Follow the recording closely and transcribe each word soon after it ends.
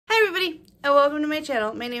And welcome to my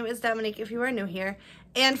channel. My name is Dominique if you are new here.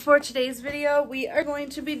 And for today's video, we are going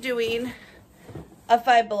to be doing a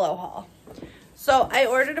Five Below haul. So I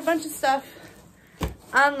ordered a bunch of stuff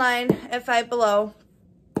online at Five Below.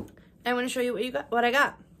 I want to show you what I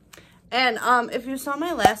got. And if you saw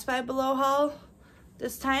my last Five Below haul,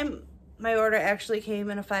 this time my order actually came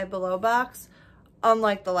in a Five Below box,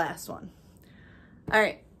 unlike the last one.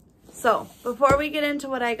 Alright, so before we get into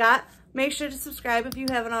what I got, make sure to subscribe if you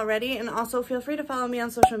haven't already, and also feel free to follow me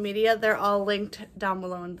on social media. They're all linked down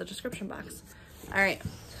below in the description box. Alright,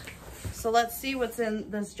 so let's see what's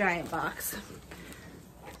in this giant box.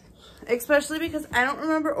 Especially because I don't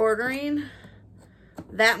remember ordering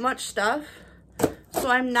that much stuff, so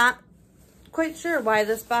I'm not quite sure why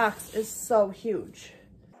this box is so huge.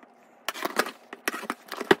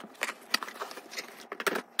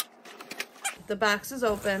 The box is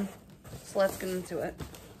open, so let's get into it.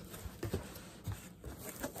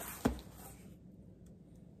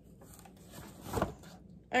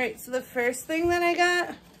 Alright, so the first thing that I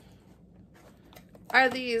got are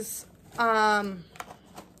these, the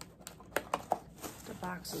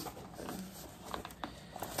box is open.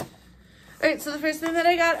 Alright, so the first thing that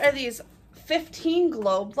I got are these 15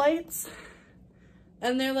 globe lights.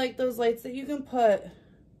 And they're like those lights that you can put,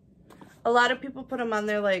 a lot of people put them on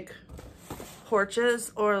their like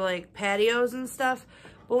porches or like patios and stuff.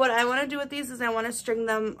 But what I want to do with these is I want to string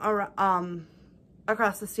them around,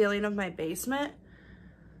 across the ceiling of my basement.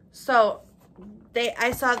 So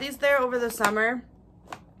I saw these there over the summer,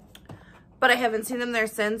 but I haven't seen them there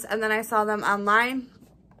since. And then I saw them online,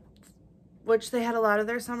 which they had a lot of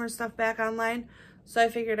their summer stuff back online. So I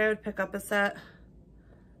figured I would pick up a set,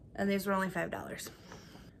 and these were only $5.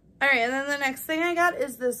 All right, and then the next thing I got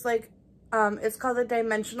is this like, it's called a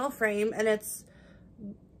dimensional frame, and it's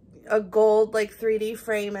a gold like 3D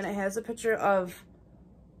frame, and it has a picture of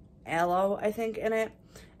aloe, I think, in it.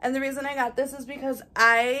 And the reason I got this is because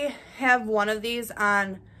I have one of these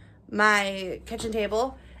on my kitchen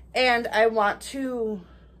table, and I want to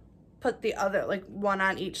put the other, like one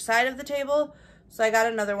on each side of the table. So I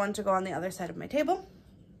got another one to go on the other side of my table.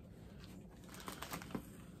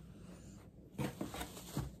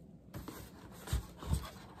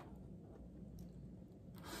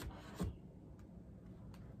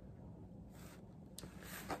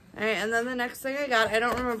 Alright, and then the next thing I got, I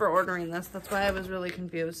don't remember ordering this, that's why I was really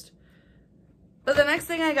confused. But the next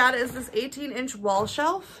thing I got is this 18-inch wall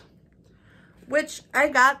shelf, which I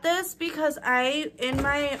got this because in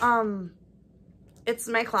my, it's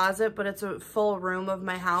my closet, but it's a full room of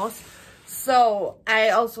my house. So I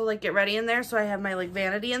also like get ready in there, so I have my like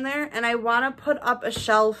vanity in there, and I want to put up a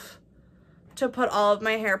shelf to put all of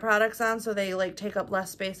my hair products on so they like take up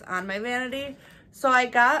less space on my vanity. So I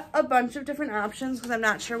got a bunch of different options because I'm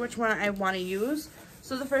not sure which one I want to use.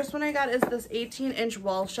 So the first one I got is this 18-inch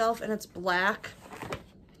wall shelf, and it's black,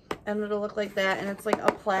 and it'll look like that, and it's like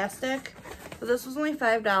a plastic. But this was only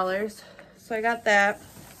 $5, so I got that.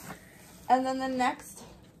 And then the next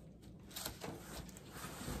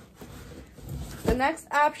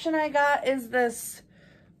option I got is this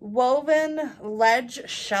woven ledge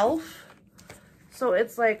shelf. So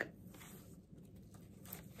it's like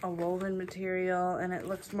a woven material, and it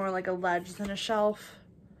looks more like a ledge than a shelf.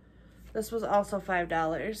 This was also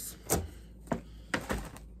 $5.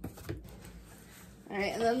 All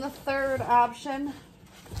right, and then the third option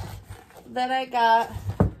that I got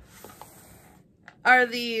are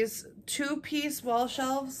these 2-piece wall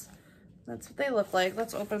shelves. That's what they look like.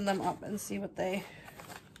 Let's open them up and see what they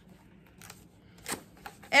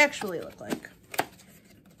actually look like.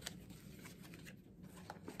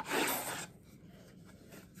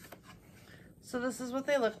 So this is what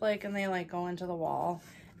they look like, and they like go into the wall.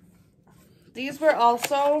 These were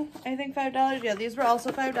also, I think, $5. Yeah, these were also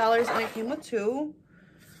 $5, and it came with 2,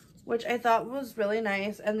 which I thought was really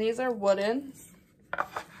nice. And these are wooden.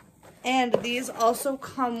 And these also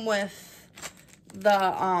come with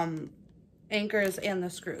the anchors and the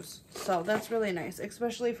screws. So that's really nice,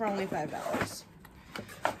 especially for only $5.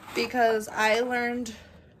 Because I learned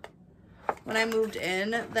when I moved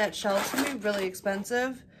in that shelves can be really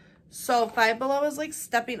expensive. So Five Below is like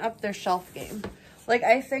stepping up their shelf game. Like,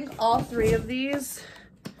 I think all 3 of these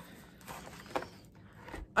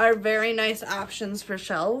are very nice options for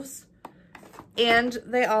shelves. And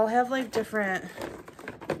they all have like different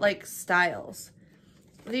like styles.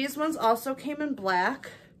 These ones also came in black,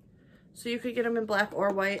 so you could get them in black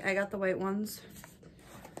or white. I got the white ones.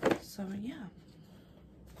 So yeah.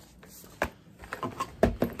 All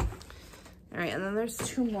right, and then there's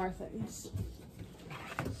 2 more things.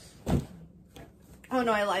 Oh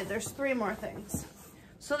no, I lied. There's 3 more things.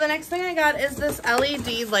 So the next thing I got is this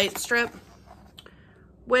LED light strip.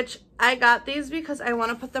 which I got these because I want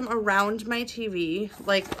to put them around my TV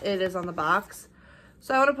like it is on the box.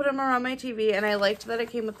 So I want to put them around my TV, and I liked that it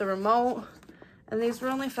came with the remote, and these were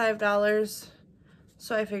only $5.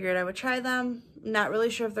 So I figured I would try them. Not really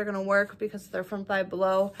sure if they're going to work because they're from Five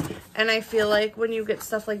Below. And I feel like when you get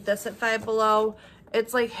stuff like this at Five Below,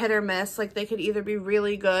 it's like hit or miss. Like they could either be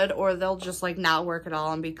really good or they'll just like not work at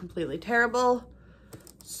all and be completely terrible.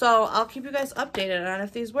 So I'll keep you guys updated on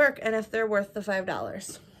if these work and if they're worth the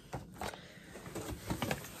 $5.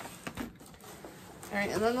 All right,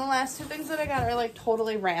 and then the last two things that I got are like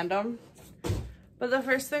totally random. But the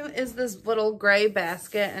first thing is this little gray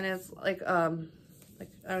basket, and it's like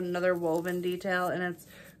another woven detail, and it's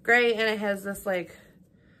gray, and it has this like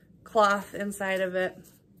cloth inside of it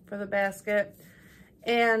for the basket.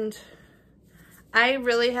 And I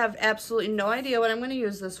really have absolutely no idea what I'm going to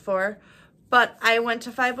use this for, but I went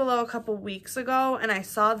to Five Below a couple weeks ago, and I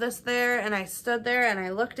saw this there, and I stood there, and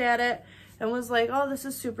I looked at it, and was like, oh, this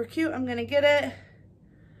is super cute, I'm going to get it.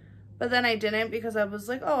 But then I didn't because I was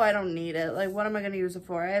like, oh, I don't need it. Like, what am I going to use it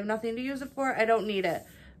for? I have nothing to use it for. I don't need it.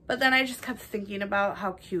 But then I just kept thinking about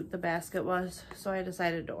how cute the basket was, so I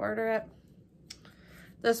decided to order it.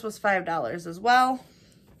 This was $5 as well.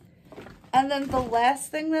 And then the last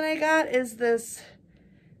thing that I got is this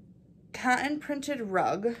cotton printed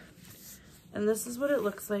rug. And this is what it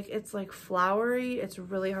looks like. It's like flowery. It's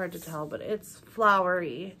really hard to tell, but it's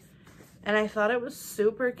flowery. And I thought it was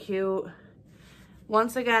super cute.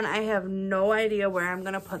 Once again, I have no idea where I'm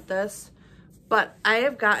going to put this, but I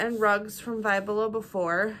have gotten rugs from Five Below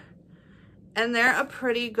before, and they're a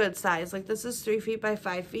pretty good size. Like this is 3 feet by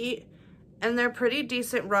 5 feet, and they're pretty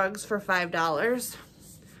decent rugs for $5.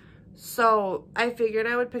 So I figured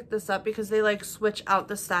I would pick this up because they like switch out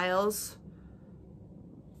the styles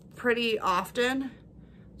pretty often.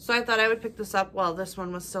 So I thought I would pick this up while this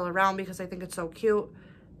one was still around because I think it's so cute,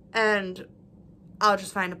 and I'll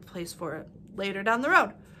just find a place for it later down the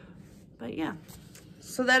road. But yeah,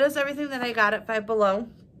 so that is everything that I got at Five Below.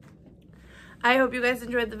 I hope you guys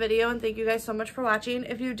enjoyed the video, and thank you guys so much for watching.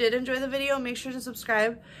 If you did enjoy the video, make sure to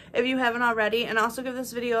subscribe if you haven't already, and also give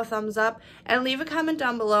this video a thumbs up and leave a comment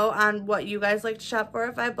down below on what you guys like to shop for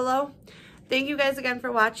at Five Below. Thank you guys again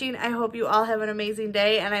for watching. I hope you all have an amazing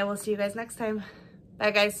day, and I will see you guys next time.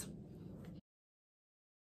 Bye guys.